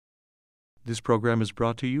This program is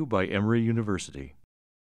brought to you by Emory University.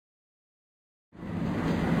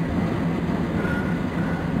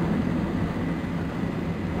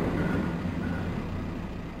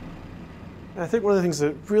 I think one of the things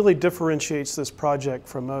that really differentiates this project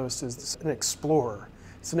from most is it's an explorer.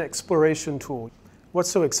 It's an exploration tool. What's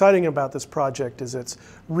so exciting about this project is it's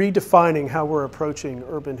redefining how we're approaching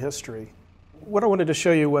urban history. What I wanted to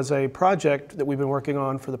show you was a project that we've been working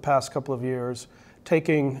on for the past couple of years,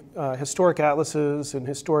 taking historic atlases and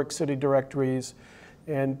historic city directories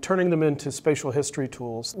and turning them into spatial history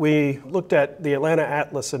tools. We looked at the Atlanta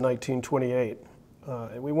Atlas in 1928.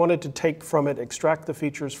 And we wanted to take from it, extract the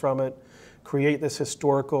features from it, create this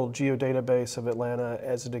historical geodatabase of Atlanta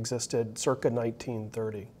as it existed circa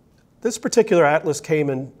 1930. This particular atlas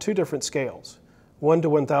came in two different scales, 1 to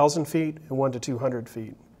 1,000 feet and 1 to 200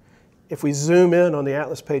 feet. If we zoom in on the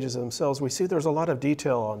atlas pages themselves, we see there's a lot of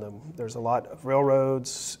detail on them. There's a lot of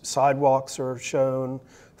railroads, sidewalks are shown,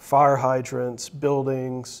 fire hydrants,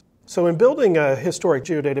 buildings. So in building a historic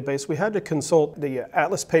geodatabase, we had to consult the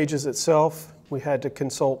atlas pages itself. We had to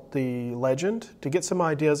consult the legend to get some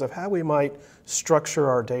ideas of how we might structure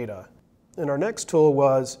our data. And our next tool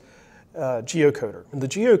was Geocoder. And the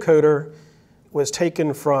Geocoder was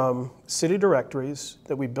taken from city directories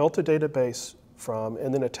that we built a database from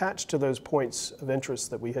and then attached to those points of interest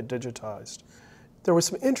that we had digitized. There were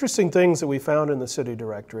some interesting things that we found in the city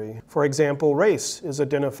directory. For example, race is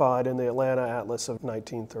identified in the Atlanta Atlas of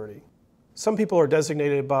 1930. Some people are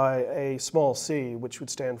designated by a small c, which would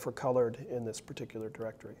stand for colored in this particular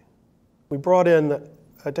directory. We brought in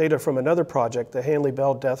data from another project, the Hanley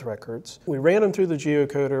Bell death records. We ran them through the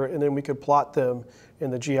geocoder and then we could plot them in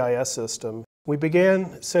the GIS system. We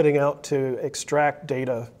began setting out to extract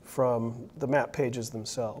data from the map pages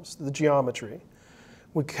themselves, the geometry.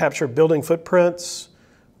 We captured building footprints,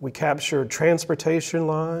 we captured transportation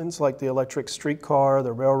lines like the electric streetcar,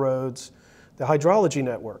 the railroads, the hydrology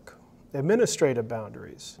network, administrative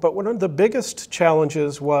boundaries. But one of the biggest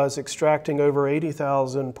challenges was extracting over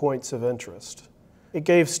 80,000 points of interest. It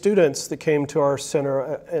gave students that came to our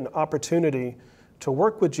center an opportunity to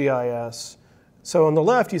work with GIS. So on the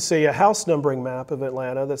left you see a house numbering map of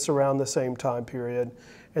Atlanta that's around the same time period.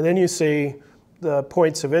 And then you see the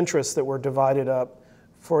points of interest that were divided up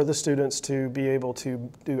for the students to be able to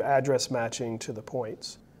do address matching to the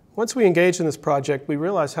points. Once we engaged in this project, we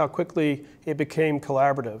realized how quickly it became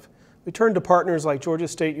collaborative. We turned to partners like Georgia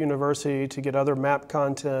State University to get other map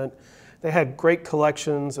content. They had great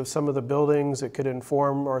collections of some of the buildings that could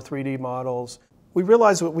inform our 3D models. We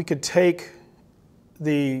realized that we could take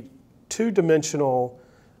the two-dimensional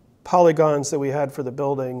polygons that we had for the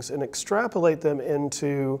buildings and extrapolate them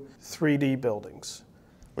into 3D buildings.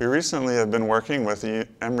 We recently have been working with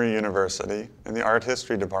Emory University in the Art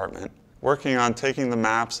History Department, working on taking the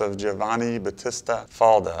maps of Giovanni Battista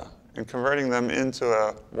Falda and converting them into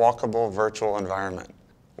a walkable virtual environment.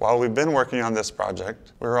 While we've been working on this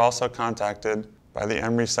project, we were also contacted by the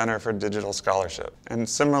Emory Center for Digital Scholarship, and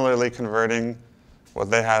similarly converting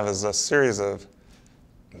what they have as a series of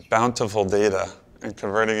bountiful data and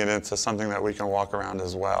converting it into something that we can walk around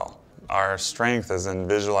as well. Our strength is in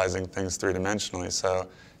visualizing things three-dimensionally, so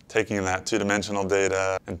taking that two-dimensional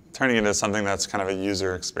data and turning it into something that's kind of a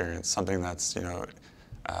user experience, something that's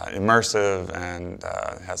immersive and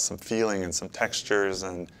has some feeling and some textures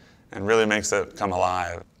and really makes it come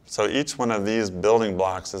alive. So each one of these building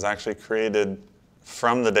blocks is actually created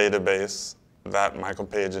from the database that Michael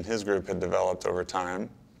Page and his group had developed over time.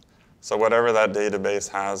 So whatever that database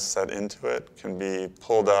has set into it can be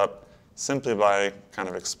pulled up simply by kind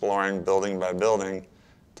of exploring building by building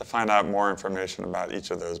to find out more information about each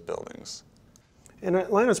of those buildings. And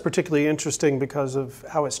Atlanta is particularly interesting because of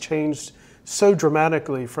how it's changed so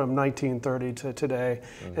dramatically from 1930 to today.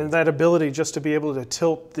 And that ability just to be able to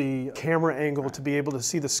tilt the camera angle to be able to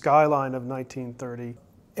see the skyline of 1930.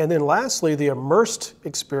 And then lastly, the immersed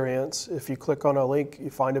experience. If you click on a link, you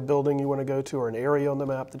find a building you want to go to or an area on the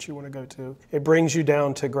map that you want to go to. It brings you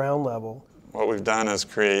down to ground level. What we've done is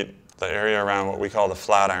create the area around what we call the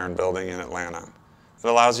Flatiron Building in Atlanta. It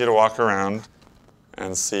allows you to walk around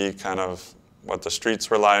and see kind of what the streets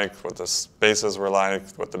were like, what the spaces were like,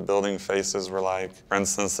 what the building faces were like. For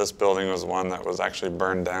instance, this building was one that was actually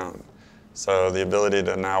burned down. So the ability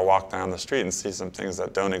to now walk down the street and see some things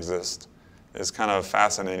that don't exist is kind of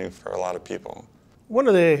fascinating for a lot of people. One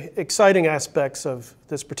of the exciting aspects of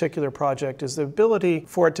this particular project is the ability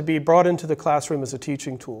for it to be brought into the classroom as a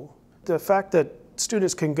teaching tool. The fact that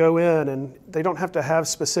students can go in and they don't have to have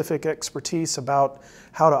specific expertise about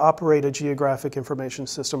how to operate a geographic information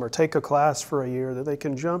system or take a class for a year, that they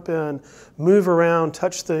can jump in, move around,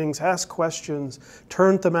 touch things, ask questions,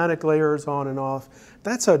 turn thematic layers on and off.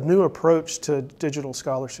 That's a new approach to digital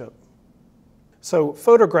scholarship. So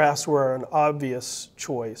photographs were an obvious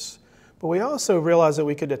choice, but we also realized that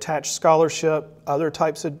we could attach scholarship, other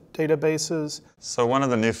types of databases. So one of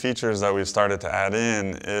the new features that we've started to add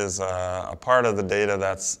in is a part of the data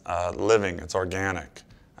that's living, it's organic.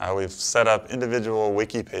 We've set up individual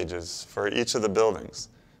wiki pages for each of the buildings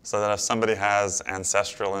so that if somebody has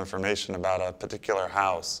ancestral information about a particular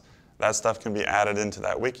house, that stuff can be added into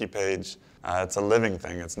that wiki page. It's a living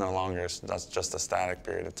thing. It's no longer that's just a static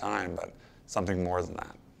period of time, but something more than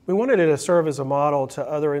that. We wanted it to serve as a model to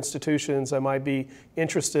other institutions that might be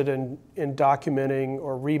interested in documenting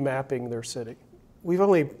or remapping their city. We've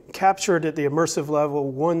only captured at the immersive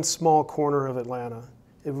level one small corner of Atlanta.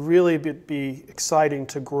 It really would be exciting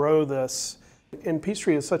to grow this. And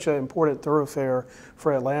Peachtree is such an important thoroughfare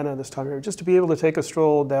for Atlanta this time of year. Just to be able to take a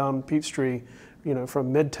stroll down Peachtree, you know,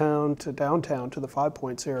 from Midtown to downtown to the Five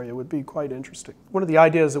Points area would be quite interesting. One of the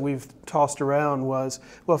ideas that we've tossed around was,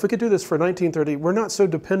 well, if we could do this for 1930, we're not so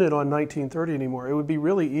dependent on 1930 anymore. It would be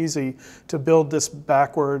really easy to build this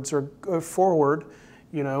backwards or go forward.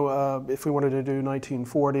 You know, if we wanted to do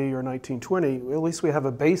 1940 or 1920, at least we have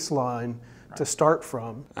a baseline to start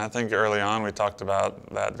from. I think early on we talked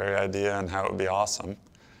about that very idea and how it would be awesome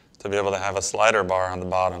to be able to have a slider bar on the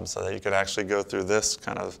bottom so that you could actually go through this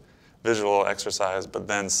kind of visual exercise, but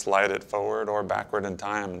then slide it forward or backward in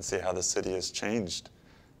time and see how the city has changed.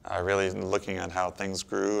 Really looking at how things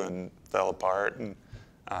grew and fell apart and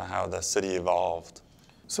how the city evolved.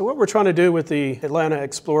 So what we're trying to do with the Atlanta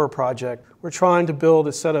Explorer project, we're trying to build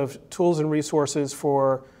a set of tools and resources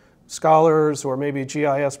for scholars or maybe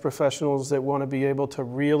GIS professionals that want to be able to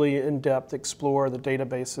really in-depth explore the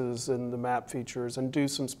databases and the map features and do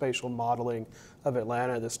some spatial modeling of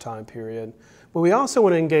Atlanta this time period. But we also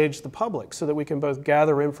want to engage the public so that we can both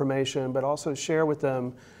gather information but also share with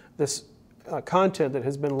them this content that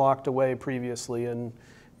has been locked away previously in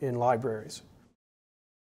libraries.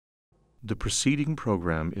 The preceding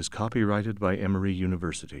program is copyrighted by Emory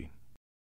University.